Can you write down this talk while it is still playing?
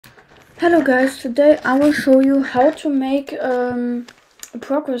Hello guys, today I will show you how to make a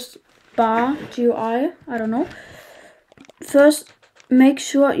progress bar GUI. I don't know. First, make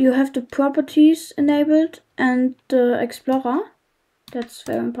sure you have the properties enabled and the Explorer. That's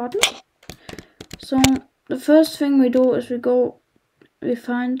very important. So the first thing we do is we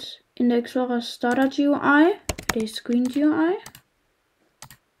find in the Explorer starter GUI, the screen GUI.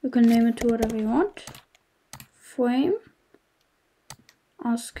 You can name it to whatever you want. Frame.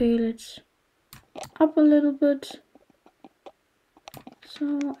 I'll scale it up a little bit.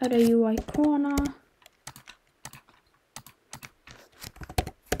 So add a UI corner.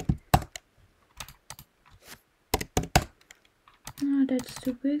 No, that's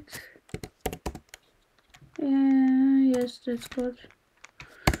too big. Yes, that's good.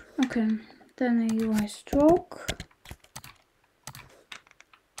 Okay, then a UI stroke.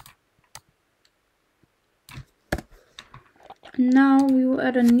 Now we will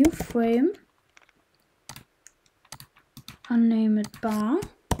add a new frame. I'll name it bar.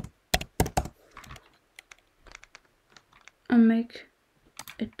 I'll make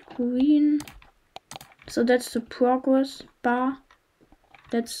it green. So that's the progress bar.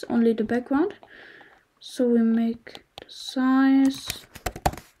 That's only the background. So we make the size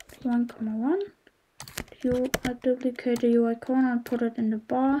 1,1. I duplicate the UI corner and put it in the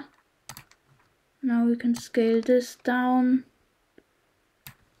bar. Now we can scale this down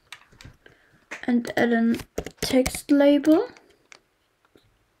and add a text label.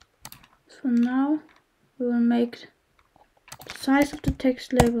 So now we will make the size of the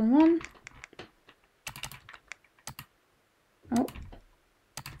text label 1. Oh,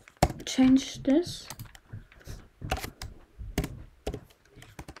 change this.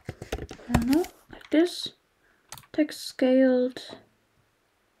 I don't know, like this. Text scaled.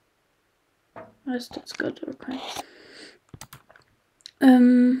 Yes, that's good. Okay.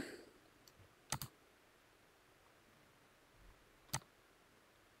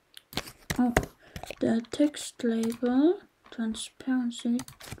 Oh, the text label transparency,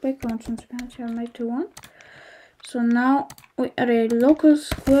 background transparency, I made to 1. So now we add a local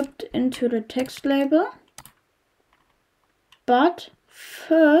script into the text label. But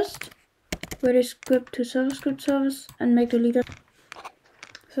first, write a script to script service and make the leader.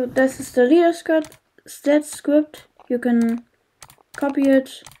 So this is the Leaderstats script. You can copy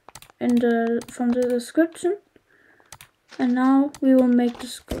it from the description. And now we will make the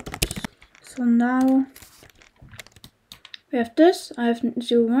script. So now we have this. I have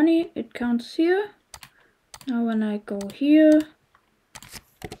 0 money. It counts here. Now when I go here,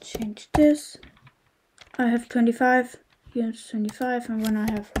 change this. I have 25. Here it's 25. And when I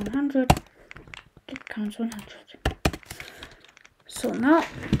have 100, it counts 100. So now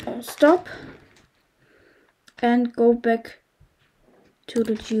I'll stop and go back to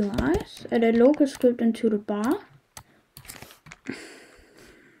the GUIs. Add a local script into the bar.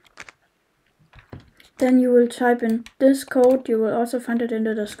 Then you will type in this code. You will also find it in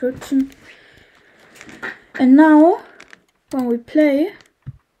the description. And now, when we play,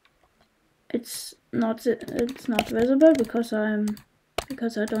 it's not visible because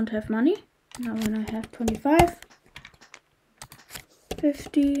I don't have money. Now when I have 25,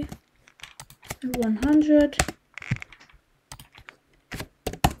 50, 100.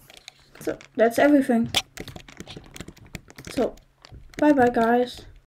 So that's everything. So bye bye guys.